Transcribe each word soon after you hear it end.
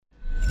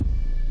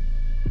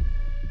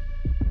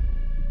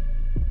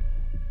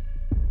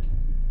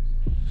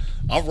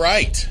All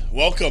right.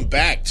 Welcome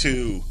back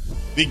to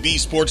Big B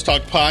Sports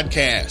Talk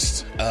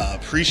Podcast.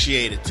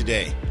 Appreciate it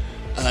today.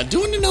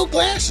 Doing the no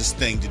glasses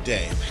thing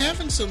today. I'm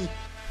having some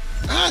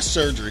eye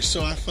surgery,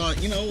 so I thought,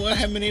 I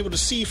haven't been able to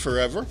see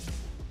forever.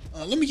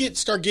 Let me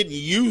start getting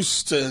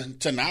used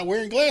to not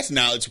wearing glasses.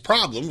 Now, it's a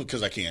problem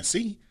because I can't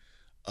see.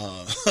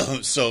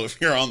 So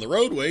if you're on the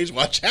roadways,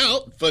 watch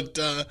out. But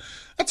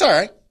that's all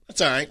right.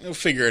 That's all right. We'll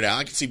figure it out.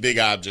 I can see big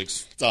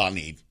objects. That's all I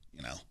need,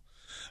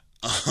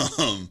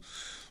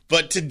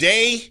 But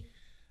today,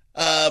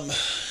 again,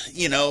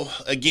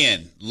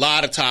 a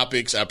lot of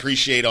topics. I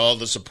appreciate all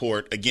the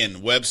support. Again,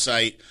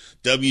 website,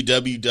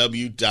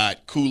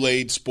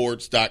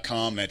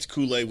 www.koolaidsports.com. That's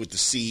Kool-Aid with the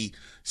C,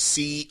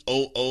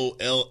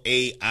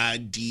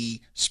 Coolaid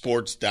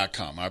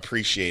sports.com. I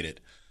appreciate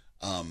it.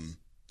 And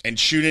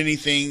shoot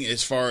anything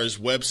as far as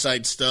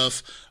website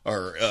stuff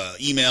or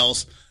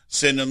emails,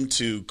 send them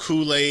to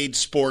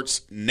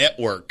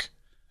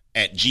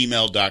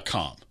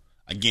KoolaidSportsNetwork@gmail.com.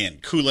 Again,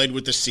 Kool-Aid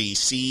with the C,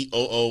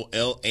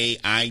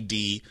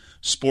 Coolaid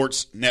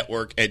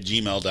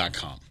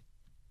sportsnetwork@gmail.com.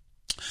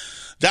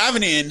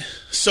 Diving in,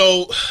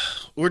 so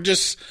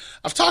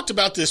I've talked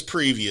about this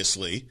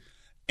previously,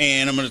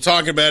 and I'm going to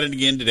talk about it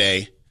again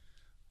today,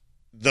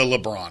 the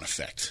LeBron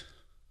effect.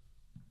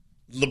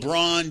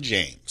 LeBron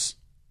James.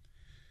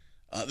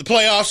 The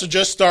playoffs are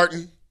just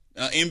starting.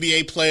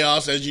 NBA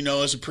playoffs, as you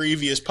know, as a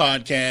previous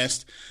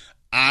podcast,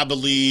 I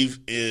believe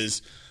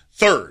is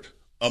third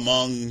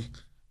among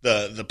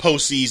the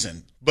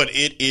postseason, but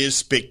it is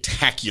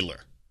spectacular.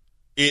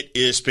 It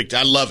is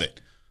spectacular. I love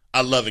it.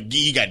 I love it.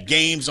 You got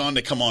games on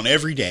that come on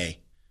every day.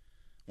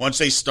 Once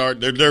they start,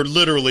 they're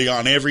literally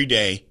on every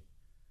day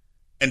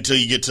until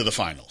you get to the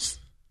finals.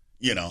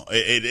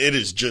 It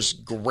is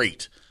just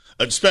great,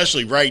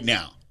 especially right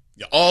now.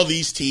 All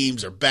these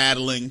teams are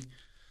battling.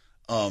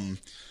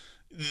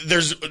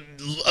 There's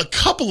a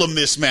couple of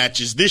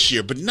mismatches this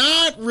year, but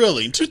not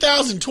really. In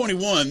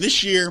 2021,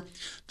 this year,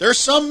 there are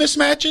some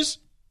mismatches,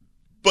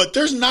 but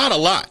there's not a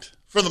lot.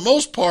 For the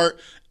most part,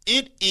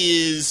 it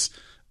is,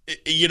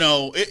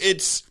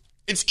 it's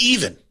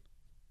even.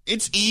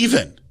 It's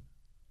even.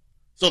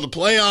 So the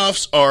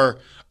playoffs are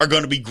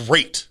going to be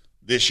great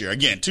this year.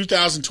 Again,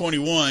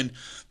 2021,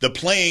 the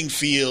playing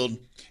field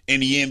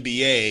in the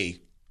NBA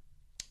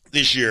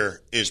this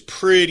year is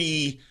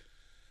pretty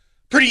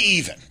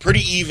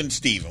even,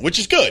 Steven, which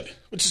is good.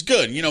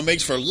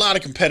 Makes for a lot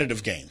of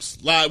competitive games,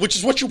 which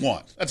is what you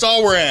want. That's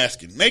all we're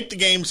asking. Make the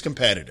games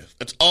competitive.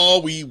 That's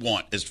all we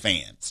want as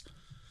fans.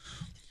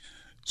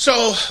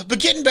 So, but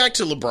getting back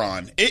to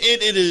LeBron,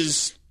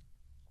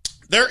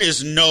 there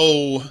is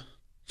no,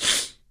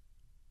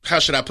 how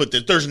should I put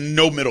this? There's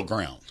no middle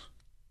ground.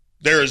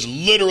 There is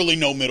literally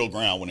no middle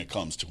ground when it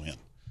comes to him.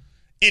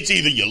 It's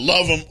either you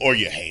love him or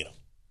you hate him.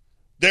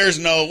 There's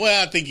no,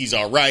 I think he's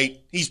all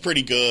right. He's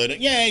pretty good.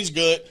 Yeah, he's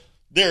good.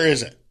 There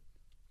isn't.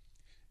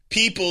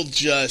 People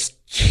just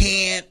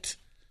can't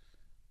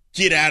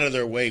get out of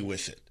their way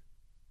with it.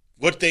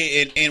 What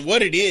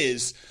it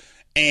is,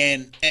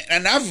 and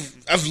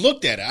I've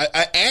looked at it.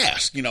 I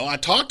asked, I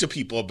talked to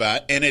people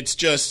about it, and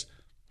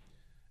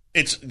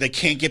they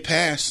can't get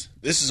past.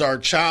 This is our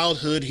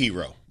childhood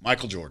hero,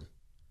 Michael Jordan.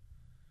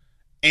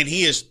 And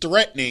he is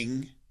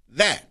threatening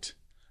that.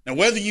 Now,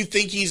 whether you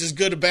think he's as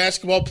good a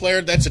basketball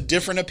player, that's a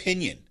different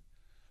opinion.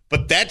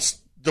 But that's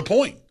the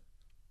point.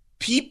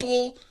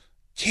 People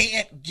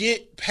can't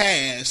get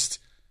past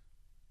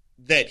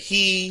that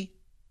he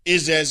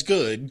is as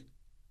good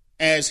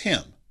as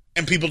him.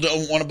 And people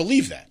don't want to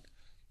believe that.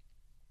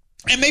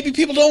 And maybe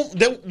people don't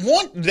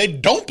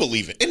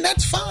believe it. And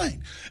that's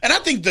fine. And I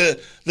think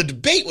the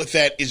debate with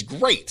that is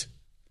great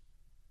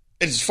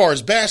as far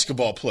as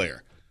basketball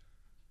player.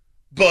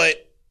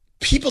 But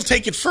people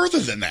take it further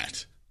than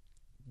that.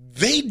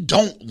 They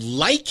don't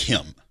like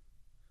him.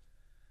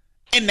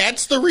 And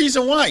that's the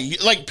reason why.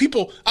 Like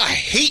people, I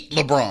hate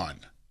LeBron.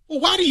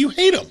 Well, why do you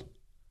hate him?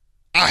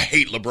 I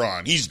hate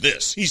LeBron. He's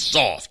this. He's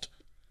soft.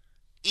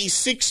 He's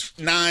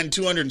 6'9",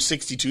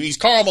 262. He's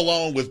Karl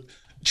Malone with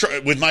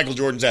Michael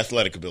Jordan's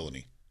athletic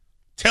ability.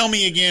 Tell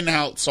me again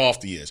how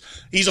soft he is.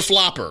 He's a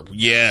flopper.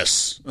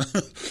 Yes.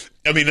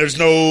 I mean, there's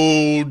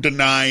no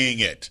denying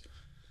it.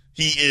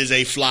 He is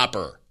a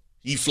flopper.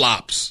 He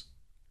flops.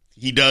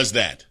 He does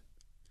that.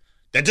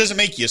 That doesn't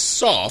make you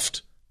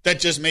soft.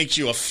 That just makes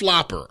you a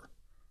flopper.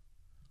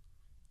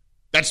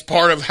 That's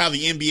part of how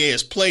the NBA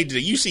is played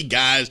today. You see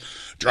guys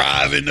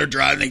driving, they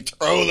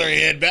throw their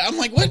head back. I'm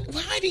like, what?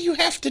 Why do you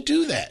have to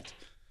do that?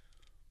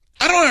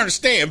 I don't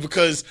understand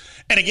because,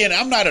 and again,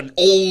 I'm not an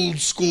old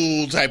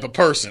school type of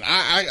person.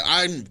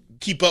 I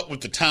keep up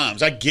with the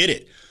times. I get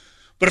it.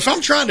 But if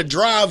I'm trying to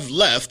drive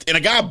left and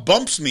a guy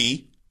bumps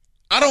me,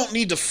 I don't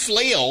need to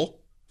flail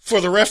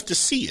for the ref to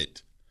see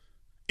it.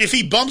 If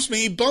he bumps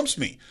me, he bumps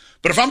me.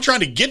 But if I'm trying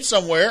to get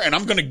somewhere and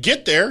I'm going to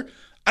get there,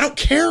 I don't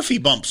care if he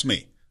bumps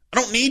me. I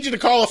don't need you to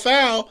call a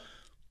foul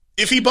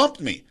if he bumped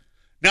me.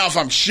 Now, if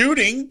I'm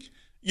shooting,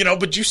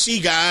 but you see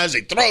guys, they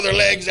throw their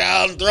legs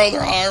out and throw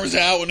their arms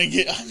out when they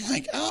get, I'm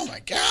like, oh my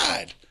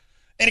God.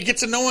 And it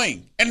gets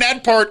annoying. And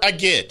that part I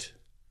get.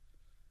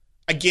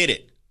 I get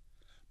it.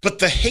 But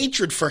the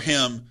hatred for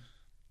him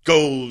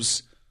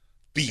goes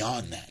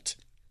beyond that.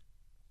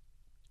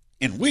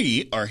 And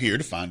we are here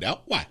to find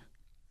out why.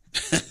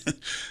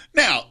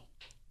 Now,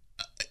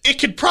 it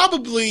could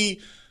probably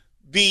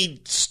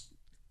be,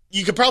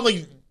 you could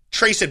probably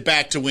trace it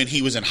back to when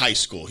he was in high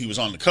school. He was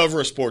on the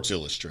cover of Sports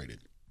Illustrated.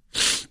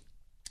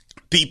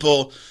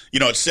 People,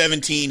 at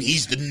 17,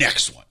 he's the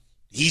next one.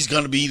 He's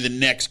going to be the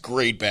next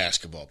great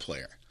basketball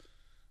player.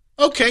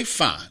 Okay,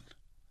 fine.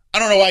 I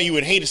don't know why you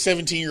would hate a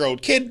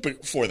 17-year-old kid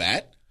for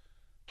that,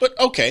 but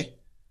okay.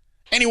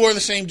 And he wore the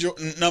same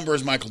number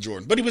as Michael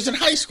Jordan, but he was in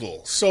high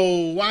school,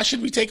 so why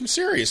should we take him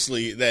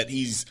seriously that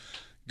he's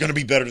going to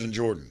be better than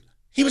Jordan?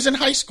 He was in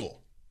high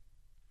school.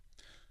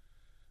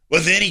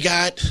 Well, then he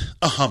got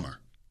a Hummer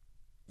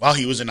while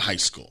he was in high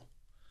school,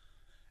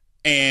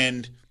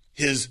 and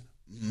his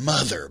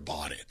mother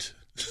bought it.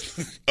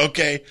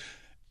 Okay?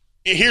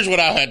 Here's what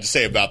I had to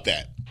say about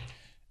that.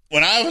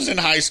 When I was in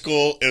high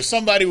school, if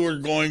somebody were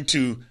going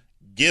to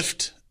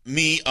gift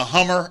me a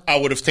Hummer, I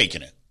would have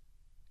taken it.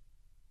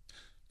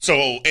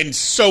 So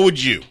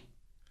would you.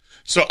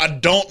 So I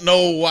don't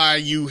know why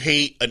you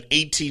hate an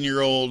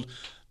 18-year-old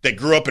that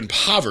grew up in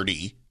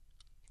poverty,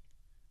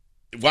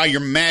 why you're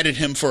mad at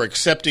him for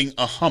accepting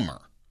a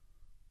Hummer.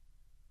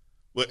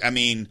 I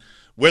mean,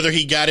 whether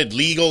he got it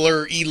legal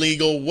or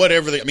illegal,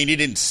 whatever. He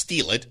didn't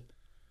steal it.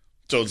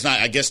 So it's not,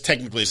 I guess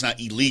technically it's not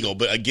illegal,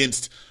 but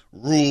against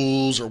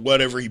rules or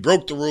whatever. He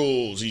broke the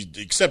rules. He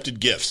accepted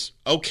gifts.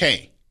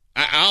 Okay.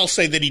 I'll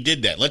say that he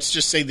did that. Let's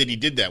just say that he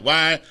did that.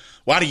 Why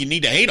do you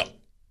need to hate him?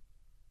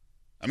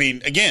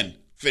 Again,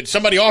 if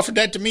somebody offered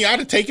that to me, I'd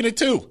have taken it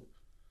too.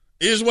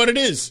 It is what it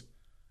is.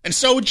 And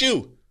so would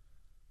you.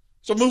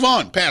 So move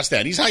on past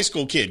that. He's a high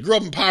school kid, grew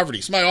up in poverty.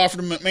 Somebody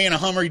offered him a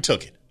Hummer, he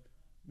took it.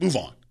 Move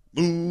on.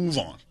 Move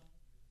on.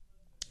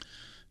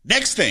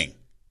 Next thing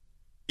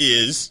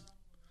is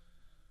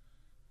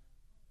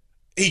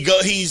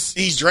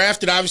he's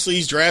drafted, obviously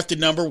he's drafted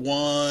number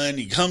 1.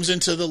 He comes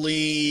into the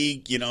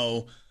league,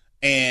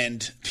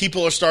 and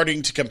people are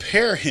starting to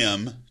compare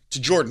him to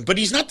Jordan, but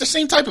he's not the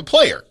same type of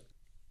player.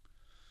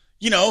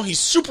 He's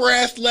super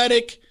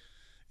athletic.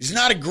 He's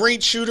not a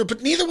great shooter,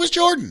 but neither was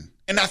Jordan.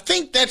 And I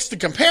think that's the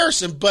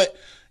comparison, but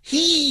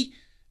he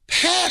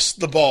passed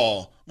the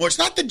ball more. It's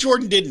not that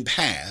Jordan didn't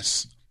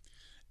pass,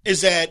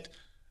 is that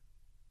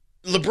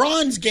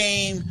LeBron's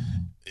game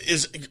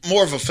is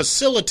more of a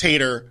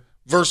facilitator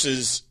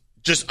versus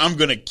just I'm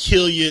going to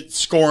kill you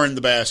scoring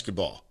the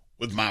basketball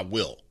with my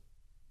will.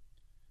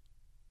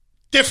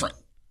 Different.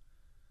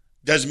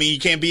 Doesn't mean you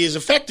can't be as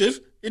effective.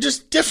 You're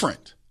just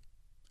different.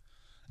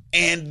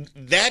 And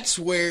that's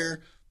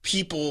where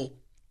people,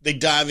 they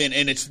dive in.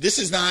 And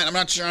I'm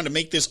not trying to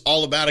make this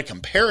all about a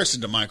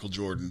comparison to Michael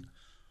Jordan,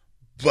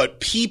 but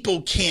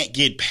people can't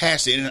get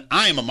past it. And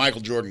I am a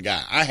Michael Jordan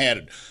guy. I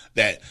had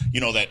that,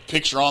 that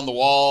picture on the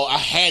wall. I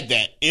had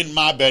that in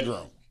my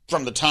bedroom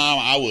from the time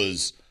I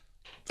was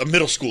a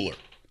middle schooler.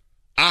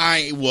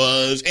 I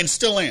was, and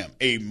still am,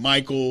 a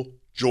Michael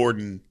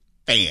Jordan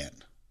fan.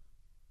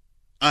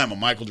 I'm a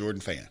Michael Jordan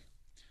fan.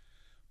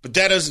 But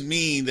that doesn't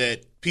mean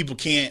that people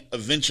can't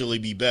eventually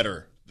be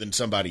better than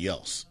somebody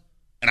else.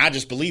 And I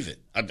just believe it.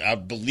 I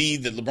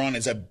believe that LeBron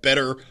is a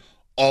better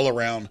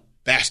all-around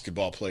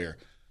basketball player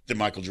than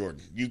Michael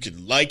Jordan. You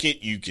can like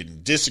it. You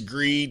can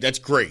disagree. That's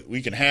great.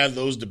 We can have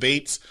those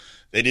debates.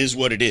 That is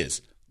what it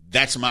is.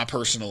 That's my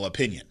personal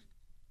opinion.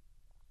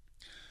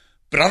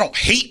 But I don't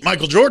hate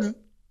Michael Jordan.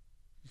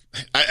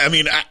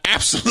 I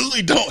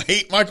absolutely don't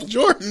hate Michael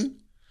Jordan.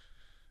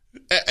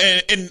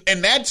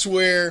 And that's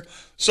where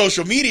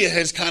social media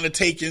has kind of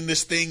taken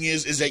this thing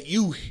is that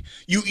you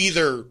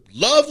either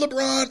love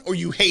LeBron or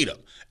you hate him.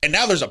 And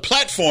now there's a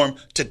platform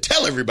to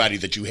tell everybody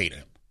that you hate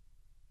him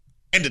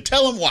and to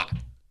tell them why.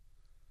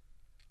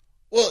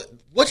 Well,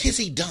 what has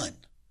he done?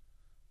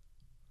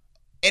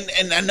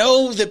 And I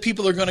know that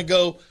people are going to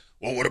go,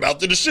 well, what about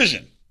the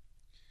decision?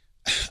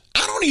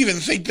 I don't even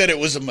think that it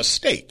was a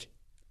mistake.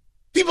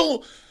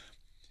 People,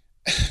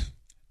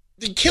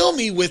 they kill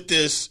me with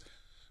this.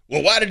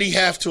 Well, why did he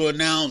have to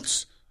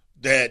announce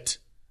that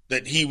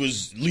he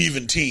was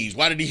leaving teams?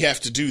 Why did he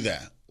have to do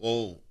that?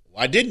 Well,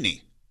 why didn't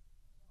he?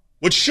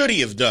 What should he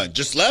have done?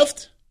 Just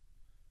left?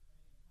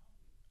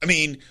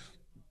 Again,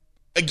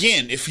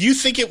 if you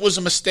think it was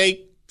a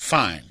mistake,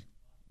 fine.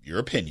 Your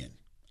opinion.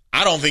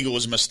 I don't think it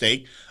was a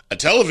mistake. A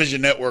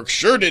television network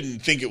sure didn't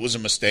think it was a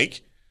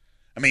mistake.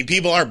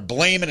 People aren't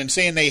blaming and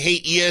saying they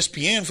hate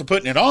ESPN for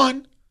putting it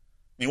on.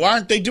 Why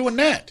aren't they doing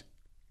that?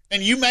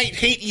 And you might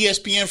hate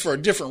ESPN for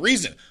a different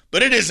reason,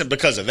 but it isn't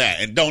because of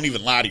that. And don't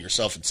even lie to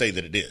yourself and say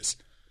that it is.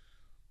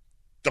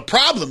 The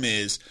problem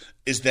is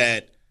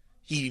that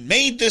he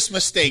made this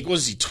mistake.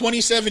 Was he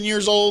 27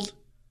 years old?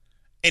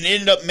 And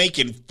ended up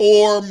making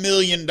 $4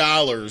 million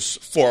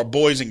for a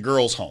boys and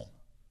girls home.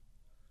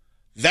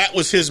 That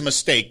was his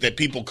mistake that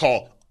people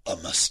call a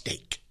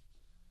mistake.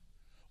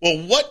 Well,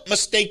 what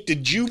mistake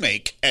did you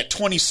make at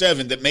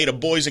 27 that made a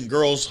boys and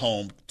girls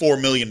home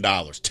 $4 million?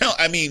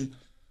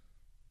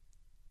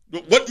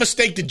 What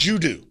mistake did you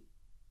do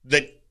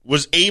that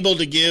was able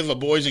to give a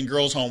boys and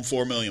girls home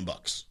 $4 million.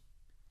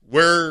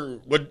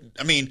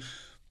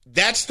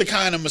 That's the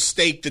kind of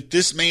mistake that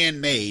this man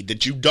made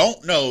that you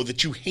don't know,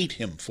 that you hate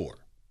him for.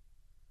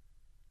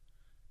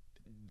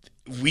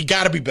 We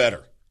got to be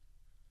better.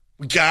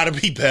 We got to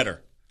be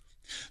better.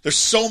 There's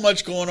so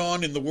much going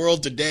on in the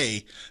world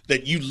today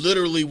that you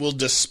literally will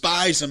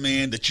despise a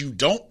man that you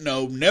don't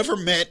know, never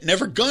met,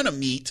 never gonna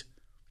meet,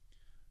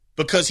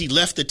 because he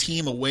left the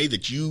team a way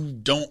that you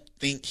don't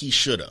think he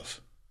should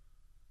have.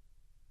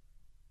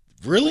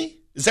 Really?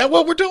 Is that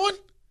what we're doing?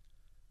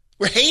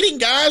 We're hating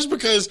guys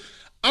because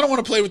I don't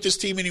want to play with this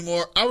team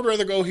anymore. I would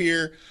rather go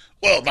here.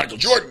 Well, Michael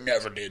Jordan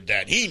never did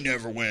that. He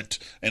never went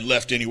and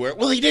left anywhere.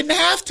 Well, he didn't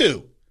have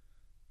to.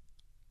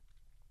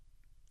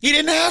 He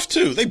didn't have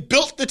to. They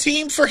built the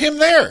team for him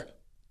there.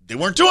 They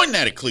weren't doing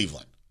that at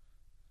Cleveland.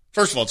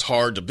 First of all, it's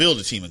hard to build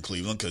a team in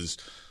Cleveland because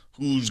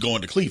who's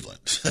going to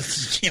Cleveland?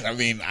 It's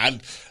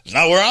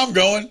not where I'm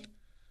going.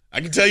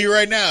 I can tell you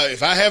right now,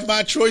 if I have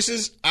my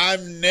choices,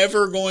 I'm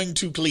never going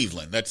to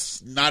Cleveland.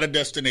 That's not a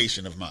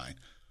destination of mine.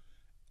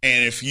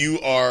 And if you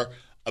are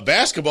a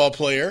basketball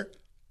player,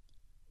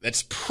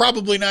 that's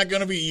probably not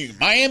going to be you.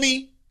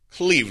 Miami,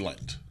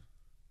 Cleveland.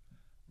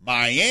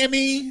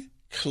 Miami,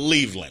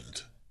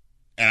 Cleveland.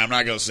 And I'm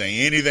not going to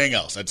say anything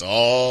else. That's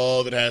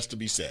all that has to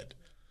be said.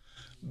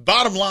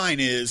 Bottom line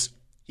is,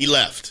 he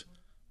left.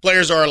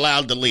 Players are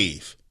allowed to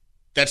leave.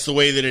 That's the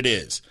way that it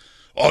is.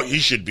 Oh, he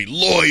should be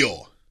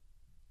loyal.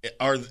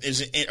 Are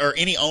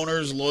any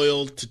owners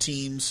loyal to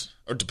teams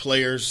or to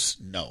players?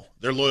 No.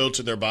 They're loyal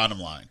to their bottom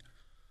line.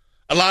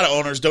 A lot of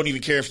owners don't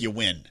even care if you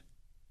win.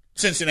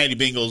 Cincinnati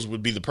Bengals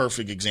would be the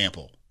perfect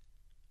example.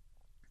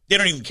 They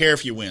don't even care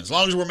if you win. As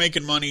long as we're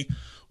making money,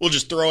 we'll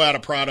just throw out a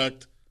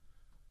product.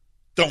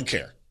 Don't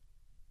care.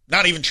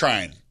 Not even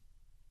trying.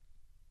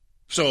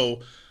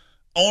 So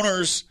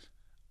owners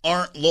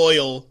aren't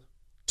loyal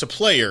to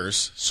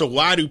players, so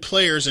why do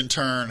players in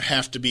turn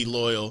have to be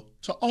loyal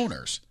to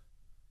owners?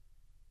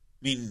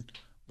 I mean,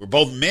 we're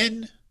both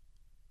men.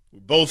 We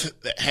both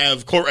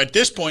have, at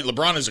this point,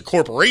 LeBron is a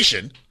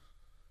corporation.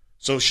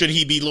 So should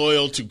he be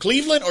loyal to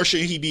Cleveland or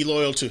should he be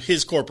loyal to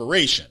his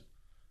corporation?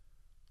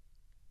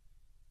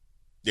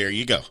 There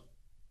you go.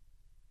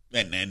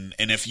 And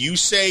if you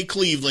say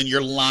Cleveland,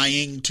 you're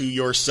lying to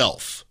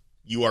yourself.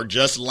 You are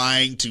just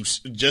lying to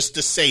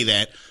say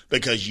that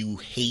because you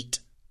hate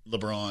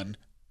LeBron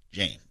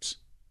James.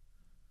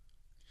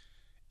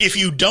 If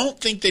you don't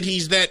think that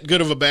he's that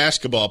good of a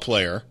basketball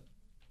player,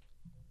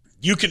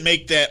 you can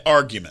make that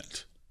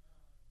argument.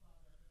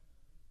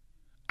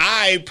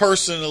 I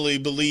personally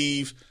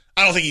believe,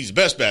 I don't think he's the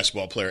best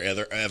basketball player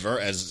ever.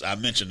 As I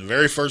mentioned in the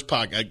very first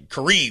podcast,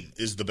 Kareem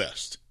is the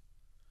best.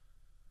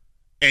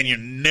 And you're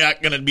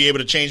not going to be able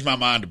to change my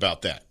mind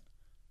about that.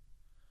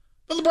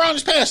 But LeBron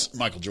is past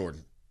Michael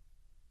Jordan.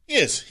 He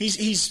is.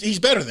 He's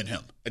better than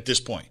him at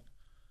this point.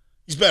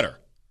 He's better.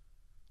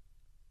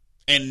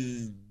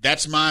 And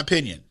that's my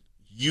opinion.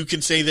 You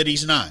can say that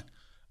he's not.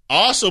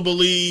 I also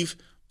believe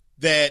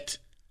that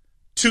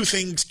two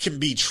things can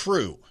be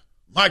true.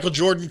 Michael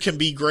Jordan can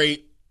be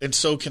great, and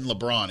so can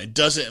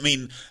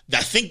LeBron.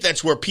 I think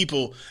that's where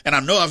people, and I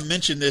know I've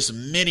mentioned this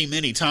many,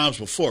 many times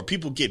before,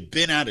 people get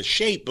bent out of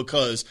shape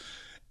because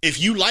if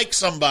you like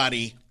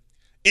somebody,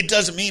 it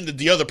doesn't mean that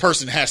the other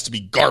person has to be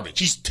garbage.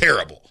 He's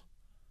terrible.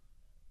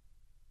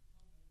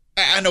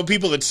 I know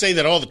people that say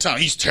that all the time.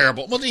 He's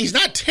terrible. Well, he's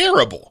not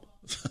terrible.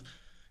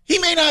 He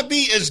may not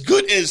be as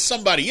good as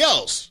somebody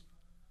else,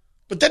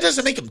 but that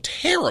doesn't make him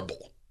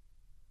terrible.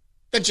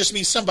 That just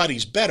means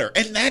somebody's better,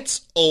 and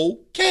that's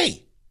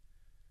okay.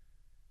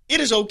 It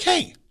is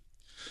okay.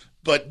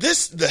 But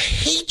the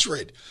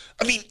hatred,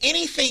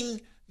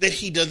 anything that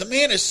he does, the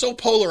man is so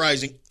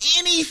polarizing.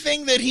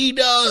 Anything that he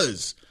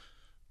does,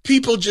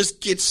 people just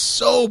get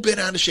so bent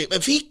out of shape.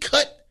 If he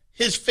cut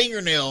his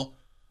fingernail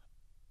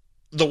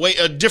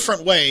a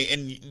different way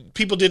and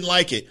people didn't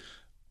like it,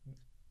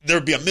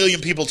 there'd be a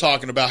million people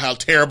talking about how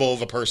terrible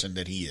of a person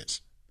that he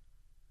is.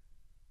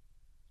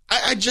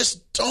 I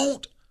just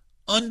don't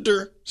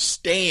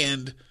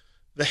understand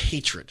the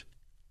hatred.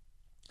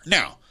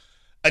 Now,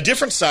 a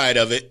different side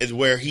of it is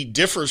where he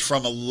differs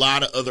from a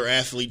lot of other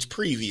athletes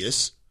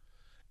previous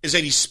is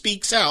that he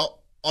speaks out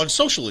on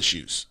social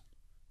issues.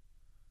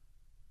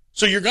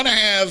 So you're going to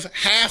have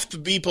half the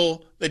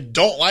people that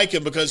don't like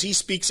him because he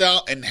speaks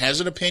out and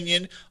has an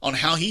opinion on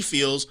how he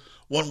feels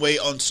one way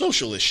on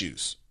social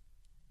issues.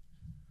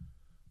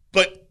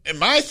 But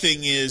my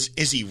thing is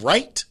he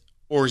right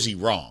or is he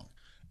wrong?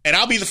 And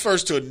I'll be the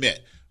first to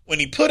admit, when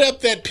he put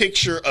up that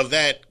picture of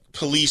that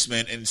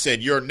policeman and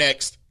said, "You're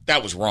next,"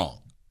 that was wrong.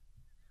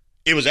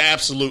 It was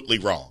absolutely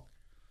wrong.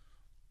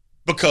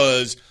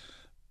 Because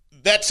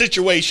that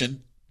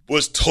situation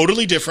was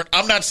totally different.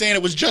 I'm not saying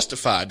it was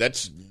justified.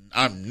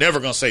 I'm never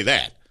going to say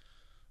that.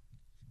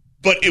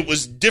 But it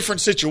was a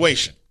different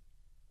situation.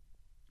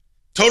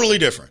 Totally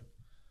different.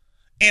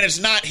 And it's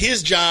not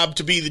his job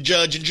to be the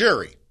judge and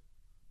jury.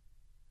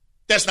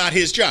 That's not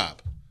his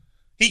job.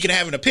 He can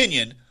have an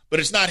opinion, but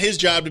it's not his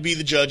job to be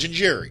the judge and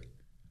jury.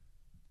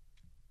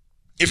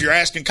 If you're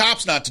asking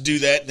cops not to do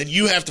that, then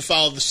you have to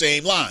follow the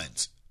same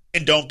lines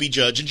and don't be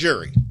judge and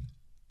jury.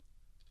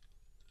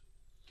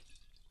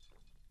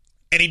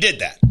 And he did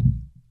that.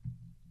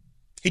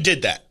 He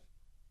did that.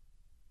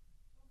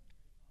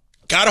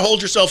 Got to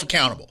hold yourself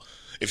accountable.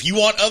 If you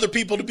want other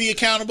people to be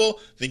accountable,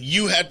 then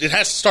it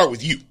has to start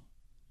with you.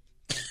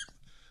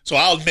 So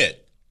I'll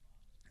admit,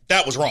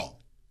 that was wrong.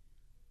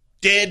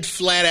 Dead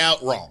flat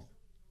out wrong.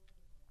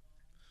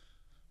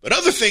 But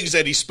other things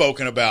that he's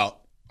spoken about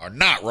are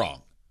not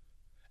wrong.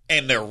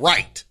 And they're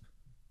right.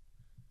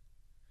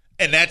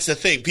 And that's the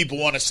thing. People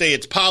want to say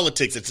it's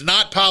politics. It's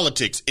not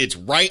politics. It's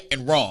right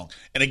and wrong.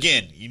 And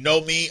again, you know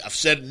me. I've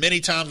said it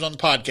many times on the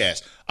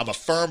podcast. I'm a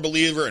firm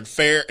believer in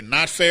fair and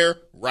not fair,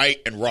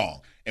 right and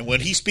wrong. And when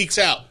he speaks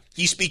out,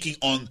 he's speaking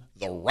on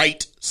the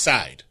right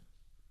side.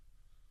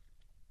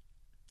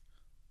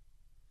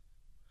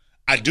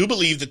 I do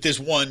believe that this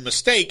one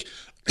mistake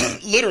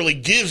literally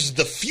gives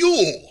the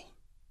fuel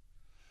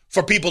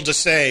for people to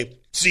say,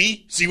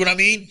 see what I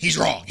mean? He's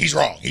wrong. He's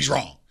wrong. He's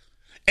wrong.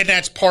 And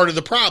that's part of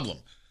the problem.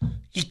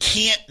 He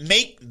can't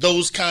make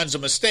those kinds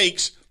of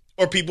mistakes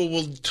or people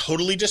will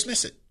totally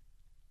dismiss it.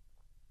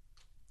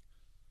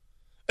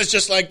 It's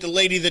just like the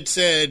lady that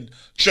said,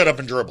 shut up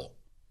and dribble.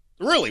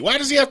 Really? Why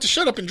does he have to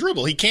shut up and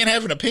dribble? He can't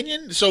have an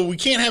opinion? So we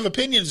can't have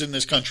opinions in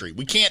this country.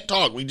 We can't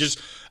talk.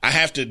 I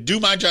have to do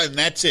my job and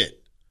that's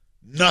it.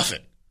 Nothing.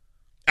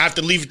 I have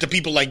to leave it to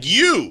people like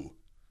you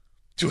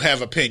to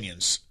have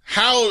opinions.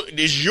 How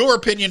is your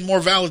opinion more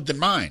valid than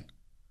mine?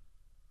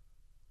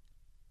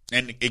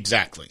 And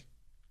exactly.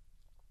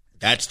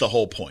 That's the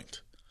whole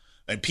point.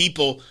 And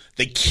people,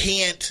 they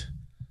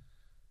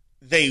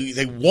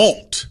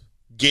won't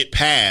get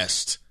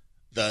past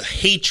the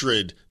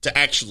hatred to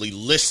actually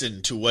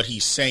listen to what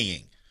he's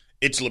saying.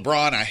 It's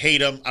LeBron. I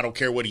hate him. I don't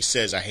care what he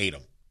says. I hate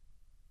him.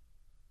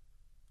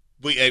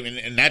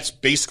 And that's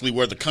basically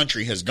where the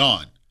country has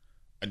gone.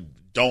 I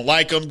don't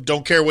like him.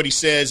 Don't care what he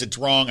says. It's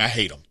wrong. I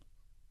hate him.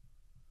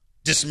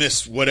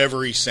 Dismiss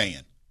whatever he's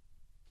saying.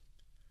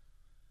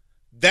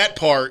 That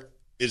part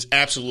is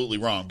absolutely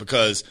wrong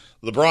because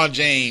LeBron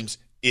James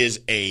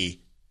is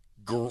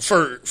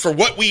for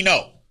what we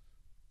know.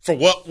 For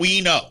what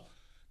we know.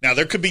 Now,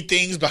 there could be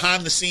things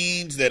behind the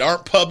scenes that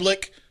aren't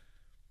public,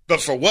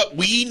 but for what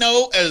we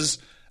know as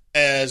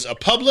a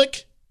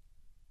public,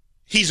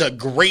 he's a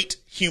great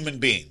human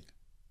being.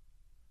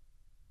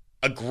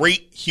 A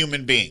great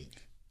human being.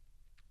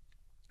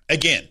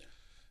 Again,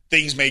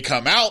 things may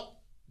come out,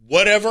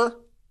 whatever,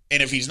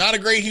 and if he's not a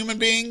great human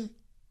being,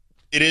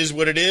 it is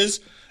what it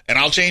is, and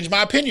I'll change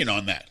my opinion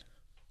on that.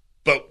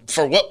 But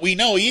for what we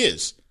know, he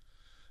is.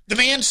 The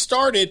man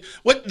started,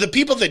 the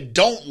people that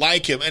don't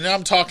like him, and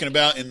I'm talking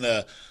about in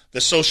the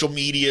social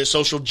media,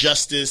 social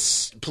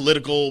justice,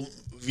 political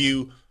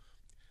view,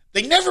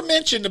 they never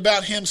mentioned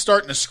about him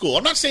starting a school.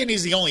 I'm not saying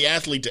he's the only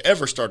athlete to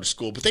ever start a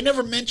school, but they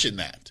never mentioned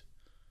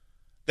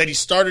that he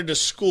started a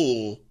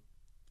school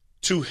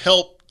to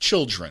help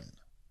children.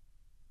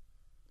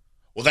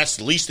 Well, that's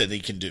the least that they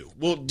can do.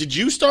 Well, did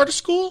you start a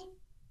school?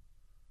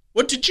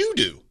 What did you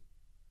do?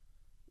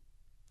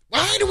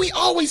 Why do we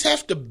always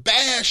have to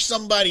bash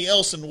somebody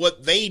else and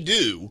what they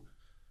do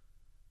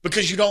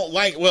because you don't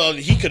like, well,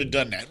 he could have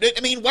done that.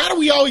 I mean, why do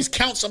we always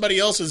count somebody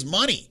else's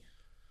money?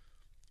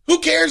 Who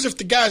cares if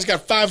the guy's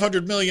got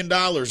 $500 million or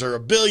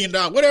 $1 billion,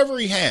 whatever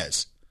he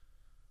has?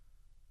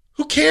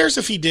 Who cares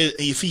if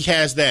he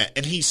has that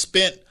and he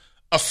spent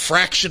a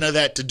fraction of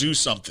that to do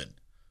something?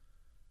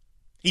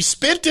 He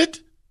spent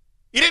it.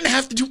 He didn't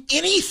have to do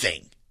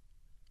anything.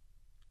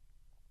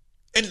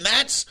 And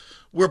that's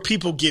where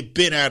people get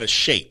bent out of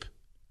shape,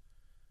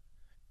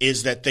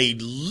 is that they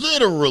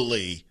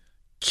literally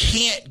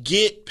can't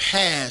get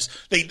past.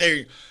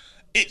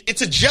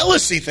 It's a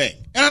jealousy thing.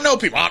 And I know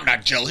people, I'm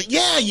not jealous.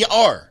 Yeah, you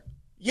are.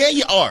 Yeah,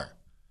 you are.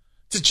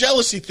 It's a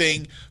jealousy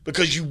thing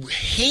because you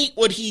hate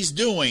what he's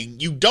doing.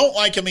 You don't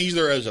like him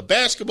either as a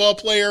basketball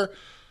player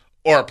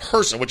or a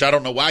person, which I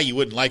don't know why you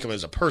wouldn't like him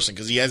as a person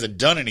because he hasn't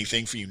done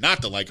anything for you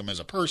not to like him as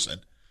a person.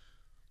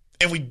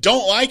 And we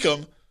don't like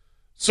him,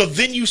 so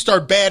then you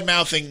start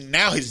bad-mouthing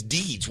now his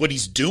deeds, what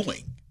he's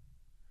doing.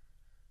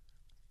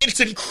 It's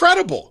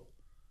incredible.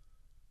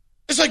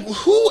 It's like,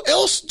 who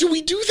else do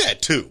we do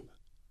that to?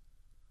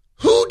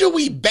 Who do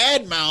we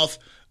badmouth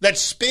that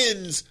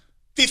spends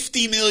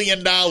 $50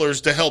 million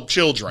to help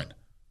children?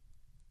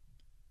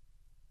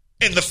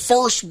 And the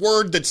first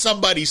word that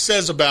somebody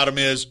says about him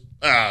is,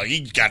 oh,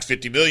 he got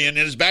 $50 million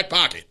in his back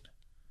pocket.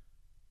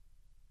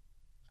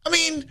 I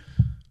mean,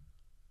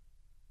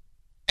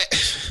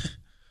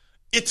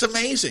 it's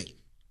amazing.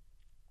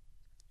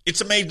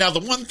 It's amazing. Now, the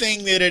one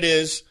thing that it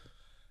is,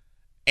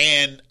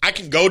 and I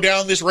can go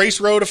down this race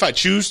road if I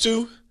choose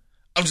to,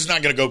 I'm just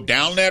not going to go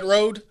down that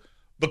road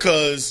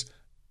because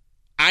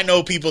I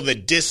know people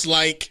that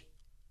dislike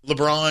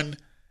LeBron,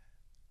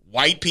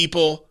 white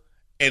people,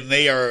 and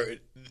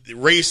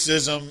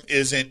racism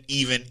isn't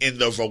even in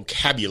their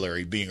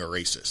vocabulary, being a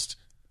racist.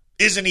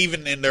 Isn't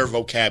even in their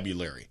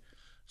vocabulary.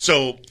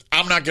 So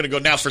I'm not going to go.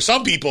 Now, for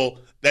some people,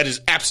 that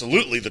is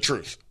absolutely the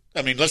truth.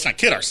 I mean, let's not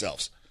kid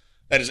ourselves.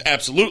 That is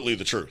absolutely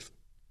the truth.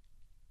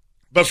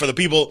 But for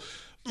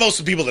most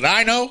of the people that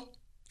I know,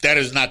 that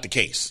is not the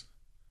case.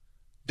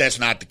 That's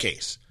not the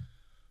case.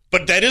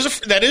 But that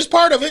is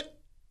part of it.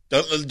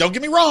 Don't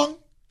get me wrong.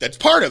 That's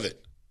part of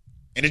it.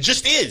 And it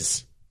just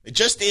is. It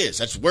just is.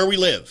 That's where we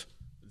live.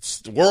 It's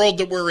the world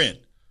that we're in.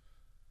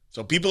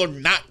 So people are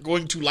not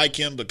going to like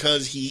him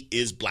because he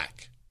is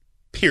black.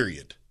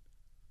 Period.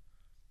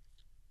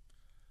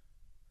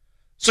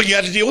 So you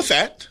have to deal with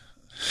that.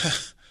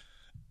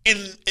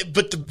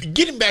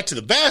 Getting back to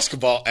the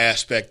basketball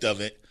aspect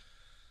of it,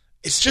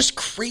 it's just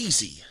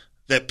crazy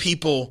that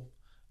people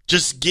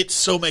just get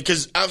so mad.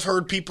 Because I've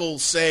heard people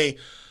say,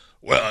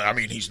 well, I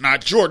mean, he's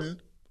not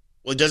Jordan.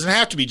 Well, he doesn't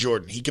have to be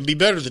Jordan. He can be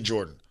better than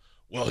Jordan.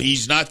 Well,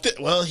 he's not.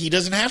 Well, he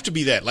doesn't have to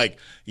be that. Like,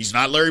 he's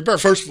not Larry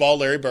Bird. First of all,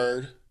 Larry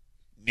Bird,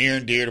 near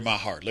and dear to my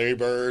heart. Larry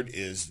Bird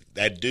is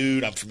that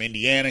dude. I'm from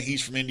Indiana.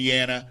 He's from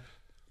Indiana.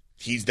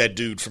 He's that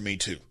dude for me,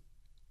 too.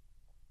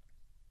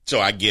 So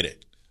I get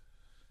it.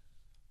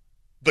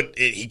 But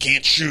he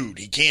can't shoot.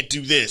 He can't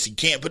do this. He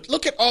can't. But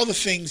look at all the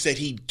things that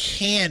he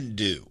can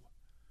do.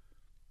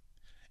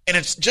 And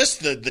it's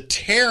just the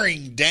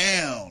tearing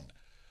down,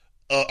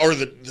 or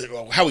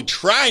how he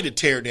tried to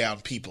tear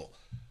down people.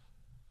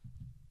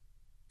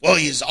 Well,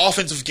 his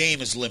offensive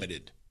game is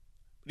limited.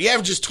 He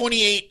averages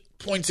 28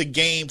 points a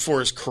game for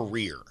his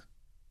career.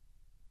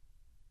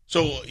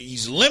 So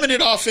he's limited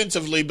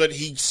offensively, but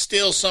he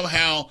still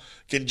somehow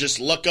can just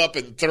look up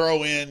and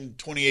throw in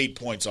 28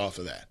 points off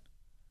of that.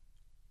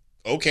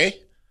 Okay.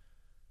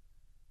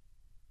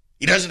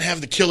 He doesn't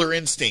have the killer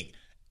instinct.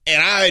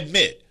 And I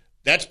admit,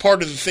 that's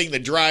part of the thing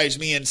that drives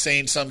me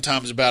insane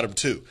sometimes about him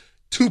too.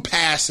 Too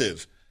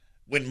passive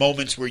when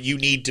moments where you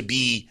need to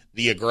be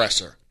the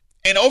aggressor.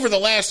 And over the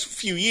last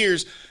few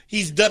years,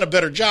 he's done a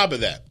better job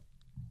of that.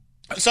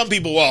 Some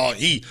people, well,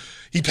 he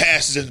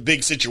passes in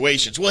big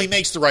situations. Well, he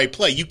makes the right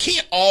play. You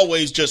can't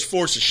always just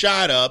force a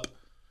shot up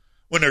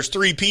when there's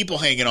three people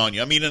hanging on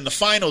you. I mean, in the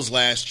finals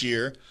last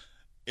year,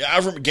 I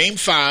remember Game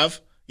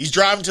 5, he's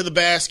driving to the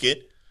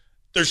basket.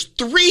 There's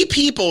three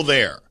people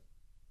there.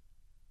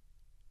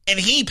 And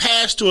he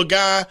passed to a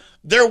guy.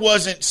 There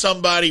wasn't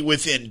somebody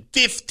within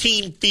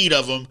 15 feet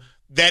of him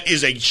that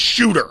is a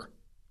shooter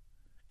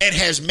and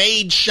has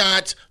made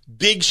shots,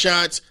 big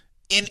shots,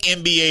 in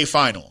NBA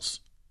Finals.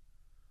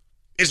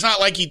 It's not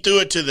like he threw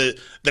it to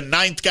the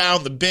ninth guy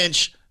on the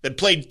bench that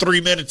played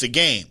 3 minutes a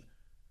game.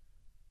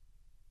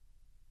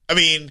 I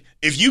mean,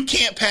 if you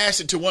can't pass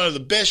it to one of the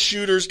best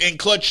shooters in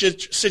clutch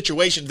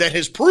situations that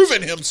has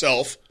proven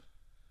himself,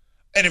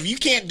 and if you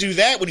can't do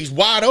that when he's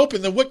wide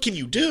open, then what can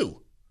you do?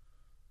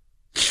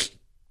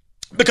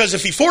 Because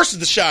if he forces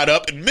the shot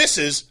up and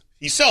misses,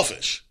 he's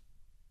selfish.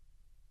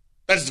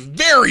 That's the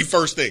very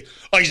first thing.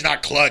 Oh, he's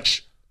not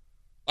clutch.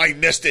 I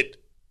missed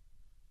it.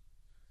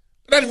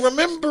 But I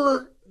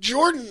remember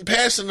Jordan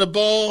passing the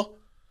ball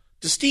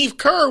to Steve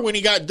Kerr when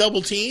he got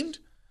double teamed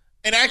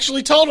and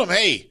actually told him,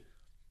 hey,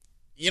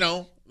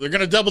 they're going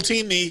to double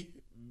team me.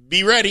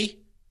 Be ready.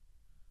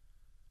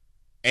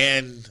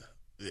 And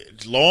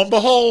lo and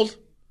behold,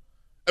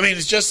 I mean,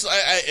 it's just,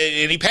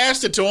 and he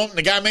passed it to him and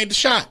the guy made the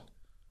shot.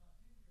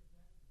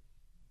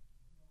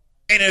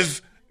 And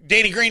if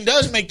Danny Green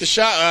does make the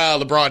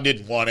shot, LeBron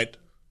didn't want it.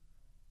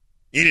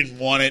 He didn't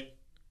want it.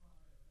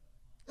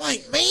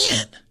 Like,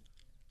 man,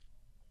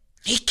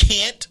 he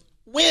can't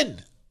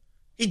win.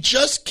 He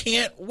just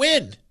can't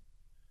win.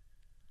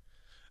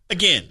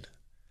 Again,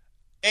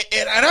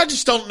 and I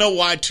just don't know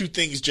why two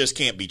things just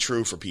can't be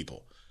true for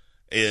people.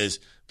 Is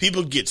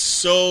people get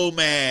so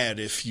mad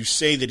if you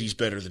say that he's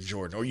better than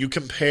Jordan or you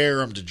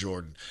compare him to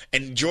Jordan.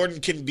 And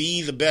Jordan can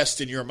be the best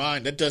in your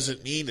mind. That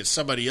doesn't mean that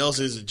somebody else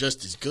isn't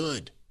just as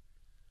good.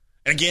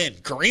 And again,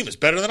 Kareem is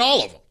better than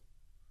all of them.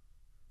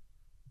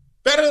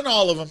 Better than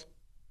all of them.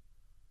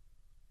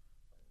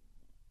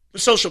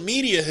 But social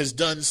media has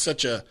done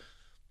such a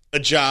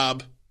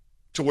job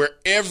to where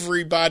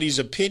everybody's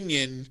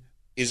opinion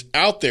is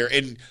out there.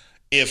 And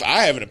if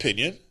I have an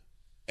opinion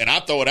and I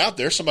throw it out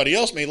there, somebody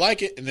else may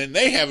like it, and then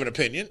they have an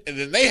opinion, and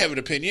then they have an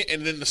opinion,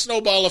 and then the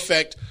snowball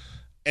effect,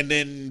 and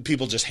then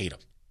people just hate him.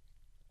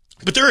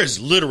 But there is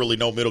literally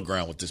no middle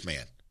ground with this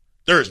man.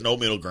 There is no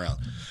middle ground.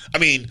 I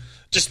mean,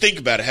 just think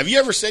about it. Have you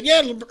ever said,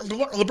 yeah,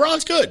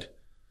 LeBron's good.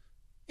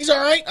 He's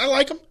all right. I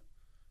like him.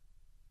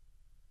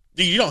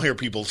 You don't hear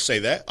people say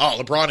that. Oh,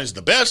 LeBron is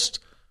the best,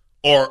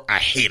 or I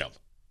hate him.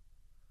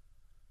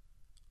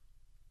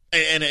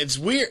 And it's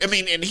weird. I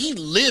mean, and he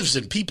lives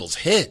in people's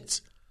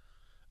heads.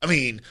 I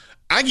mean,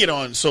 I get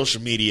on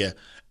social media,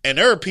 and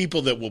there are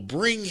people that will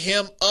bring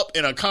him up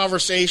in a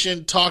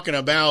conversation talking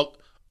about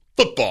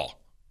football.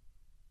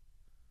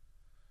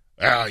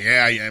 Oh,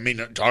 yeah, I mean,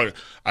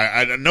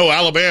 I know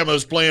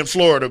Alabama's playing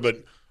Florida,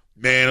 but,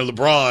 man,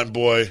 LeBron,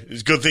 boy,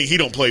 it's a good thing he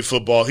don't play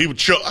football. He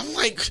would show. I'm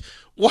like,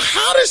 well,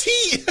 how is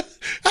he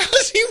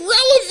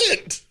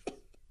relevant?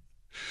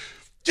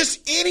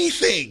 Just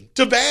anything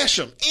to bash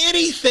him,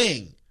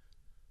 anything.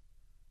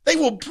 They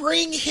will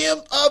bring him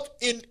up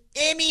in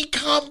any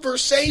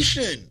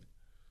conversation.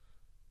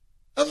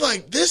 I'm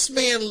like, this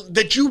man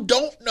that you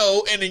don't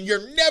know and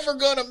you're never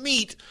going to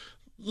meet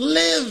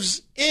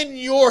lives in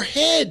your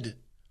head.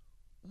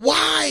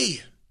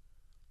 Why?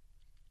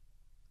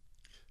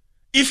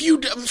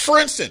 For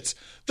instance,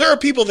 there are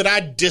people that I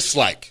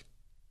dislike.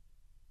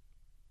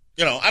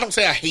 I don't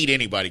say I hate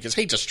anybody because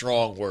hate's a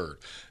strong word.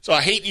 So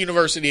I hate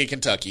University of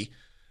Kentucky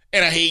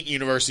and I hate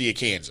University of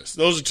Kansas.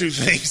 Those are two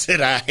things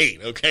that I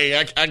hate, okay?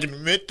 I can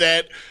admit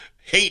that.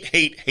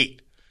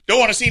 Hate. Don't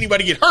want to see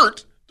anybody get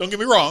hurt. Don't get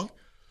me wrong.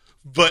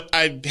 But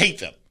I hate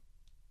them.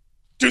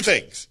 Two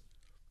things.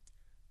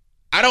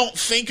 I don't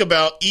think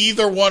about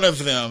either one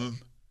of them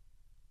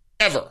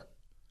ever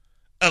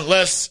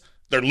unless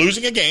they're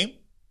losing a game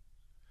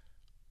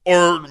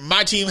or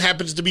my team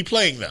happens to be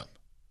playing them.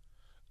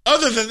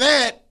 Other than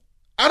that,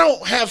 I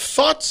don't have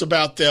thoughts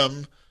about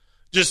them.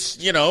 Just,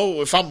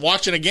 if I'm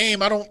watching a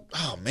game, I don't,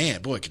 oh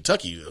man, boy,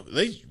 Kentucky,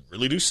 they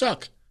really do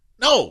suck.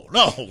 No.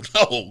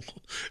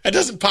 That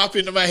doesn't pop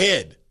into my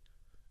head.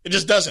 It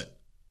just doesn't.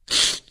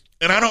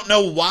 And I don't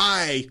know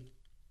why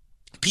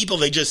people,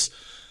 they can't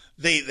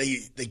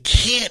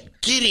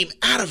get him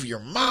out of your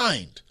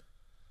mind.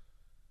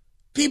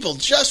 People,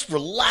 just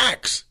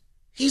relax.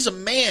 He's a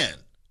man.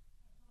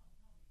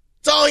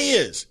 That's all he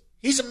is.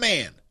 He's a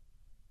man.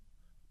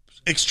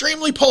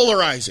 Extremely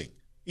polarizing.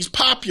 He's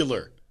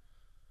popular.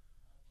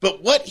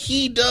 But what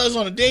he does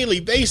on a daily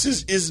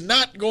basis is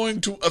not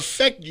going to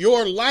affect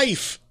your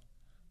life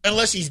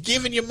unless he's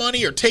giving you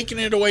money or taking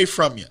it away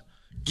from you.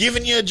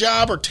 Giving you a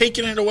job or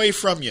taking it away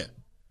from you.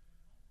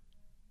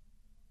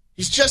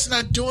 He's just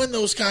not doing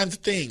those kinds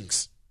of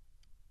things.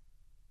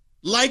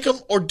 Like him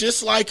or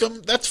dislike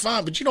him, that's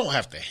fine, but you don't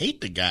have to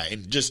hate the guy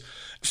and just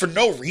for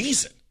no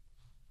reason.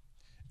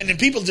 And then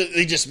people,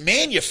 they just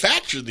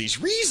manufacture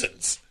these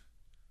reasons.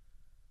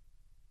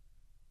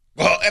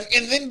 Well,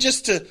 and then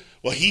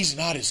he's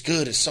not as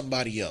good as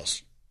somebody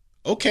else.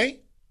 Okay,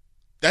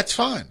 that's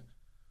fine.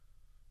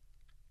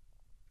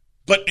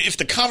 But if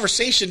the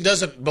conversation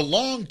doesn't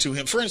belong to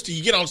him, for instance,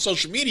 you get on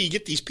social media, you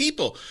get these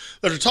people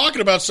that are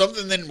talking about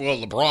something, then,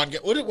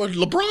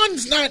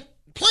 LeBron's not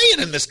playing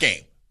in this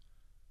game.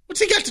 What's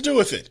he got to do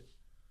with it?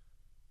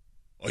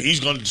 Well, he's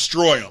going to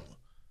destroy him.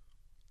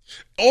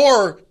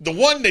 Or the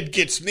one that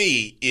gets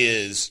me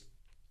is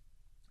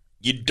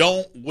you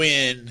don't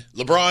win.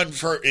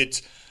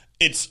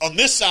 It's on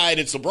this side,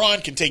 it's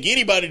LeBron can take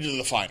anybody to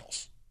the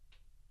finals,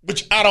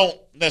 which I don't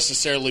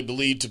necessarily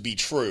believe to be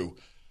true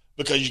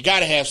because you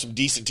got to have some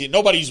decent team.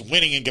 Nobody's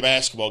winning a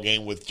basketball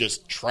game with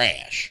just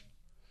trash.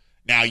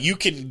 Now, you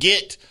can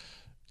get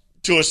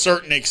to a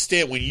certain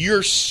extent when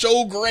you're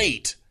so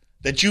great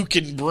that you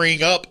can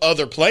bring up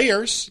other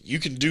players. You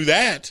can do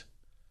that.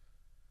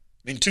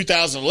 In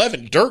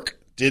 2011, Dirk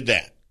did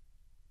that.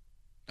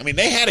 I mean,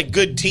 they had a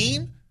good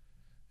team,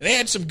 and they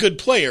had some good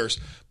players,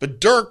 but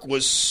Dirk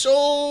was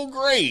so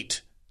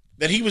great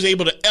that he was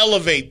able to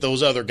elevate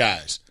those other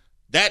guys.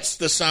 That's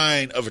the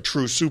sign of a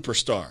true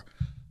superstar.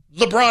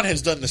 LeBron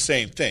has done the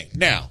same thing.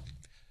 Now,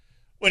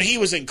 when he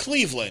was in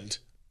Cleveland,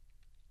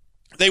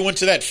 they went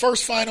to that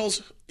first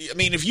finals. I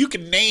mean, if you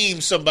can name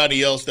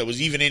somebody else that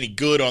was even any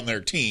good on their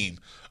team,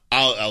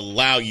 I'll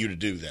allow you to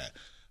do that.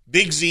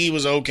 Big Z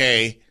was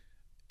okay,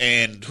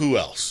 and who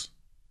else?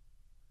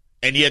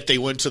 And yet they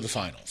went to the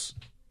finals.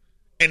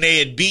 And they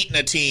had beaten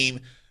a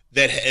team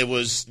that it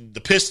was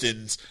the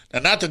Pistons. Now,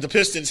 not that the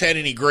Pistons had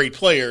any great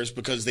players,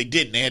 because they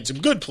didn't. They had some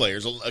good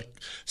players,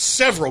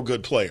 several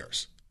good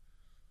players.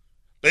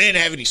 They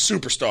didn't have any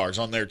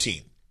superstars on their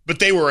team. But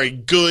they were a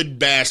good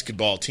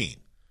basketball team.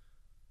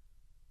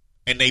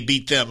 And they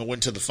beat them and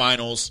went to the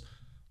finals.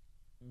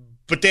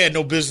 But they had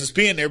no business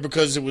being there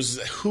because it was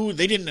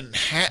they didn't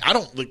have.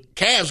 The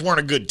Cavs weren't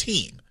a good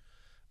team.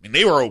 I mean,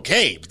 they were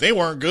okay, but they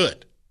weren't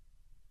good.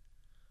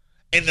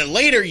 In the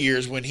later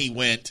years when he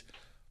went,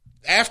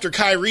 after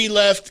Kyrie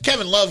left,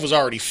 Kevin Love was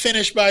already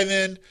finished by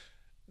then.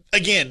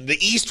 Again, the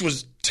East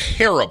was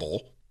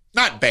terrible.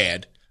 Not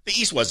bad. The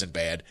East wasn't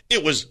bad.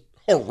 It was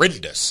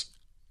horrendous.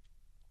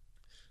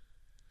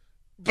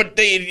 But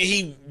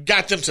he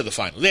got them to the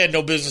final. They had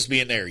no business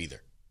being there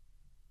either.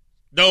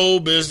 No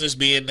business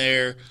being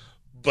there.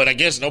 But I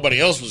guess nobody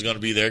else was going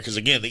to be there because,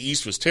 again, the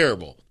East was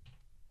terrible.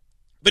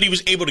 But he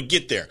was able to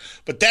get there.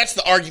 But that's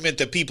the argument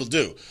that people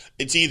do.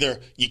 It's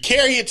either you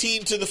carry a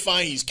team to the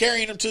final, he's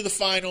carrying them to the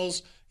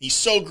finals, he's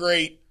so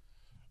great,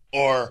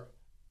 or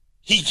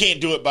he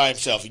can't do it by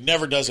himself. He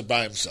never does it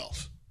by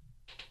himself.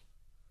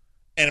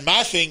 And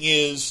my thing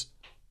is,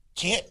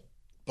 can't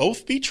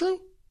both be true?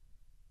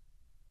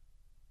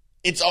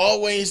 It's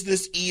always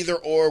this either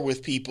or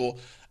with people.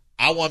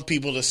 I want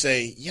people to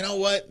say, you know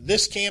what?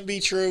 This can be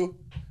true,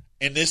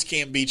 and this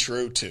can be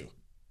true too.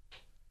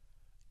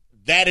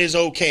 That is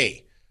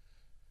okay.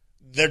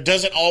 There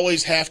doesn't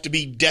always have to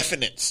be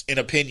definites in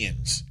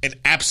opinions and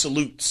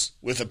absolutes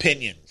with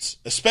opinions,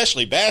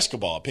 especially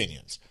basketball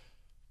opinions.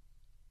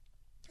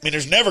 I mean,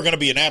 there's never going to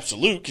be an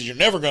absolute because you're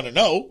never going to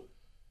know.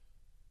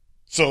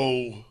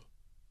 So,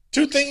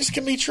 two things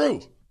can be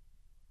true.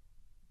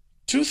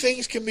 Two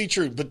things can be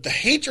true. But the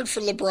hatred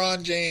for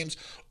LeBron James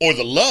or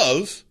the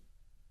love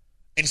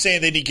and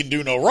saying that he can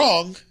do no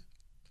wrong,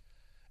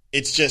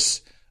 it's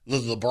just the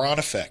LeBron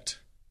effect.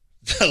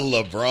 The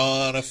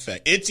LeBron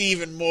effect. It's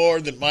even more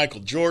than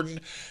Michael Jordan,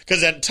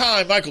 because at the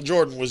time, Michael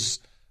Jordan was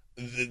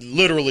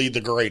literally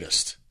the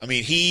greatest. I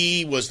mean,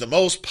 he was the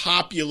most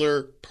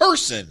popular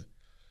person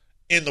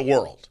in the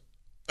world.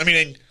 I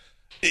mean,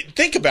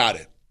 think about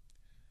it.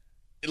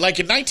 Like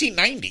in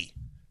 1990,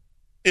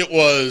 it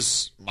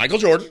was Michael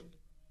Jordan.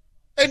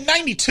 In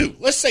 92,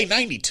 let's say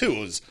 92, it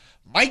was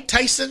Mike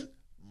Tyson,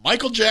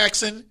 Michael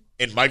Jackson,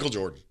 and Michael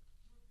Jordan.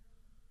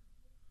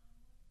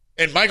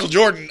 And Michael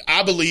Jordan,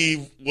 I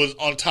believe, was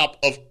on top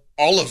of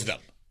all of them.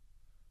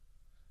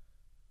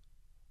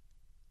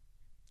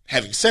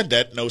 Having said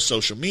that, no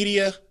social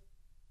media.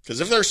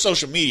 Because if there's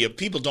social media,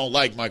 people don't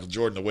like Michael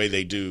Jordan the way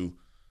they do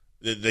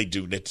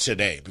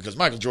today. Because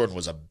Michael Jordan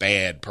was a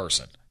bad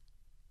person.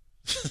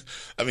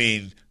 I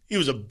mean, he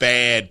was a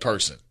bad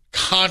person.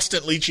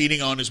 Constantly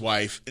cheating on his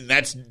wife. And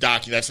that's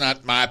that's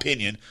not my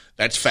opinion.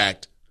 That's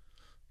fact.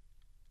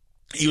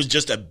 He was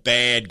just a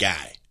bad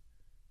guy.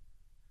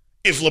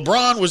 If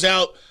LeBron was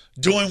out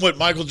doing what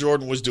Michael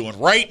Jordan was doing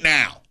right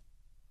now,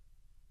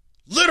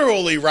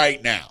 literally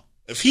right now,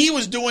 if he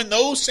was doing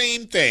those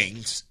same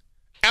things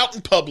out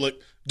in public,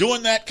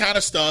 doing that kind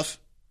of stuff,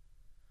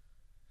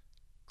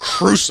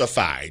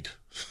 crucified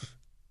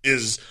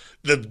is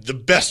the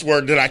best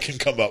word that I can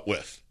come up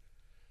with.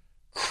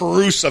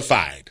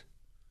 Crucified.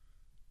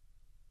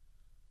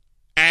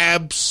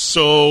 Absolutely.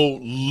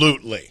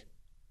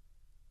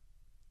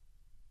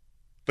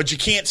 But you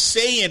can't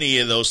say any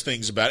of those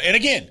things about it. And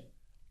again,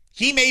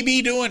 he may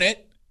be doing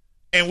it,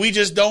 and we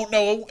just don't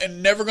know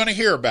and never going to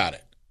hear about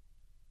it.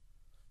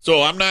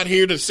 So I'm not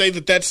here to say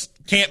that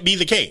can't be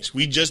the case.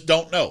 We just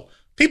don't know.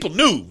 People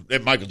knew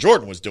that Michael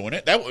Jordan was doing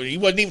it. He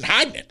wasn't even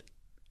hiding it.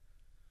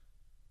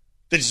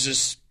 There's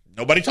just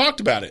nobody talked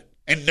about it.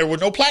 And there were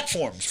no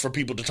platforms for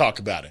people to talk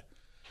about it.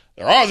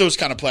 There are those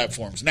kind of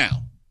platforms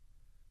now.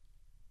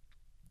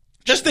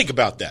 Just think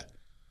about that.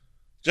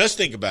 Just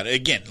think about it.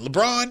 Again,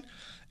 LeBron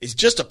is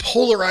just a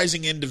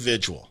polarizing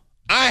individual.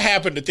 I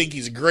happen to think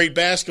he's a great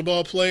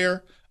basketball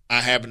player. I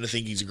happen to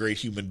think he's a great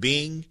human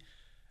being.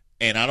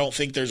 And I don't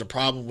think there's a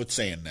problem with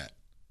saying that.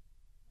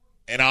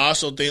 And I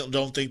also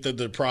don't think that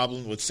the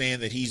problem with saying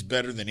that he's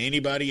better than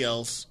anybody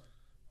else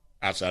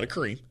outside of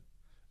Kareem.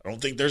 I don't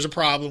think there's a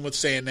problem with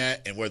saying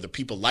that. And whether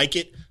people like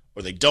it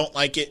or they don't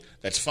like it,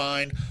 that's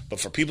fine. But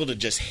for people to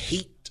just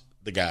hate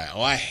the guy,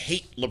 I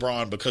hate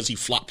LeBron because he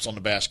flops on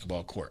the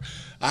basketball court.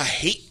 I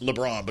hate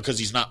LeBron because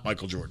he's not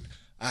Michael Jordan.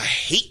 I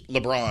hate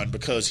LeBron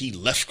because he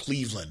left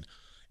Cleveland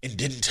and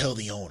didn't tell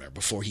the owner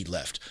before he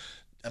left.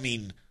 I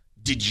mean,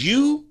 did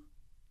you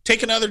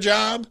take another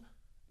job?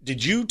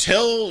 Did you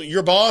tell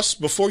your boss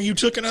before you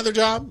took another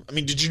job? I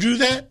mean, did you do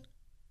that?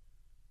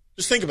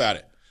 Just think about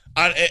it.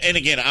 And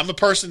again, I'm a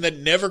person that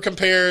never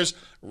compares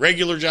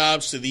regular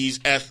jobs to these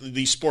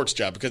sports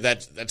jobs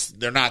because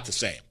they're not the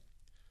same.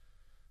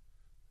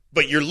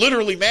 But you're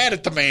literally mad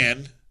at the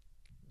man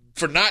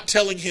for not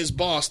telling his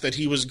boss that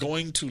he was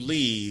going to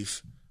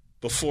leave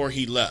before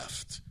he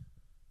left.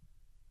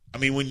 I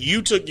mean, when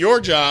you took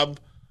your job,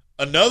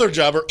 another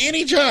job, or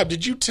any job,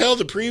 did you tell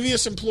the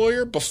previous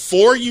employer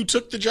before you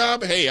took the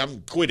job, hey,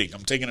 I'm quitting,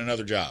 I'm taking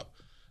another job?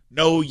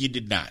 No, you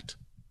did not.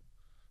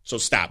 So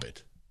stop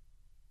it.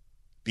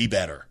 Be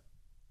better.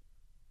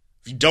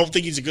 If you don't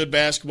think he's a good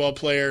basketball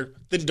player,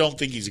 then don't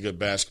think he's a good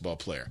basketball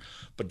player.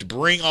 But to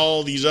bring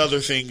all these other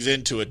things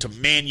into it, to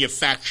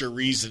manufacture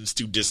reasons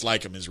to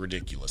dislike him is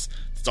ridiculous.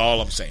 That's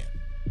all I'm saying.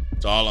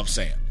 That's all I'm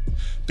saying.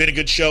 Been a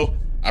good show.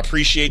 I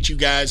appreciate you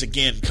guys.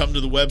 Again, come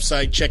to the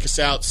website, check us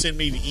out, send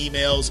me the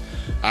emails.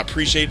 I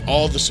appreciate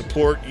all the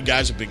support. You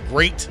guys have been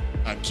great.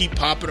 I keep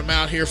popping them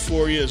out here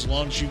for you as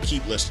long as you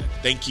keep listening.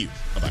 Thank you.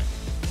 Bye-bye.